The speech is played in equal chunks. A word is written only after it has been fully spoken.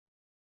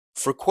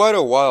For quite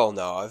a while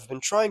now, I've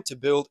been trying to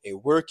build a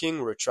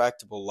working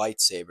retractable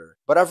lightsaber,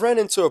 but I've ran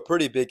into a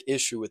pretty big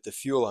issue with the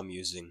fuel I'm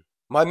using.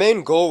 My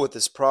main goal with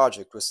this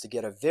project was to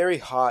get a very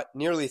hot,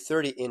 nearly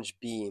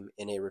 30-inch beam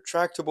in a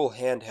retractable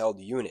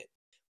handheld unit,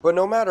 but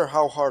no matter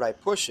how hard I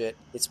push it,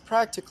 it's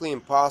practically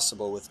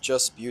impossible with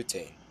just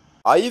butane.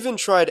 I even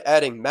tried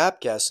adding MAP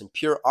gas and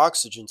pure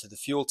oxygen to the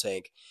fuel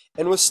tank,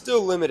 and was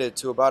still limited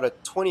to about a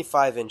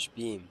 25-inch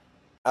beam.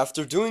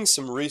 After doing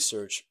some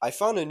research, I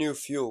found a new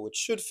fuel which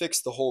should fix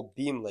the whole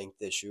beam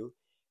length issue,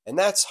 and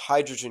that's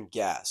hydrogen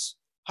gas.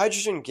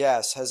 Hydrogen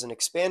gas has an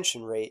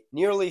expansion rate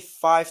nearly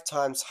 5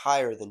 times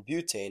higher than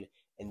butane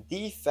and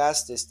the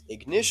fastest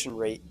ignition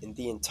rate in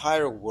the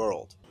entire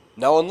world.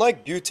 Now,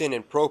 unlike butane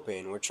and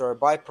propane, which are a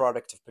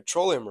byproduct of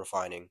petroleum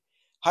refining,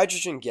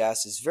 hydrogen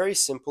gas is very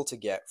simple to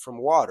get from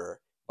water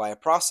by a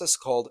process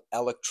called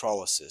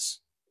electrolysis.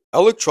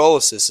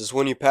 Electrolysis is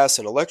when you pass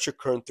an electric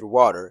current through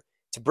water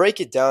to break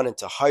it down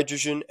into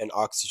hydrogen and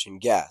oxygen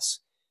gas.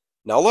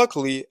 Now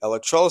luckily,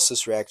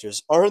 electrolysis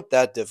reactors aren't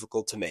that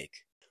difficult to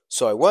make.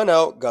 So I went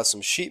out, got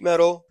some sheet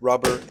metal,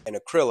 rubber, and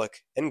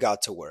acrylic, and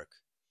got to work.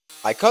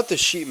 I cut the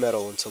sheet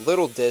metal into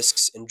little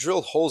discs and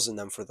drilled holes in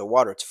them for the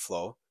water to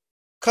flow,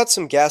 cut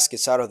some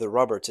gaskets out of the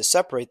rubber to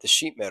separate the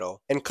sheet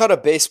metal, and cut a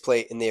base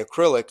plate in the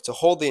acrylic to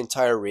hold the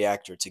entire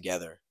reactor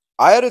together.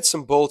 I added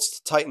some bolts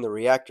to tighten the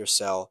reactor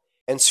cell,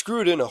 and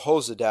screwed in a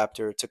hose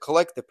adapter to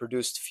collect the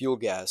produced fuel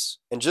gas.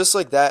 And just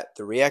like that,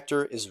 the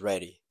reactor is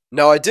ready.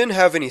 Now, I didn't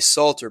have any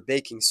salt or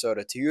baking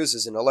soda to use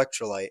as an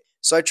electrolyte,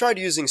 so I tried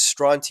using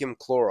strontium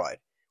chloride,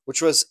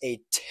 which was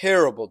a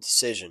terrible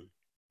decision.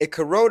 It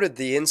corroded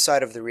the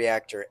inside of the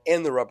reactor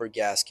and the rubber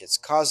gaskets,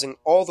 causing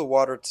all the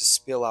water to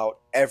spill out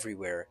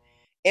everywhere,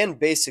 and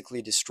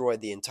basically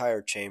destroyed the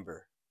entire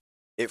chamber.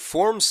 It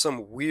formed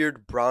some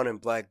weird brown and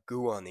black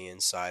goo on the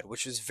inside,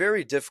 which is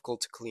very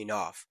difficult to clean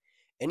off.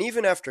 And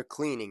even after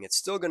cleaning, it's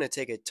still going to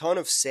take a ton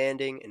of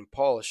sanding and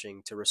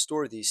polishing to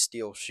restore these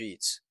steel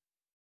sheets.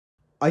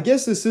 I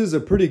guess this is a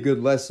pretty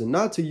good lesson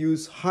not to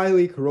use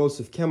highly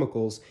corrosive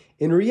chemicals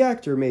in a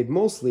reactor made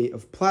mostly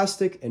of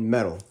plastic and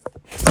metal.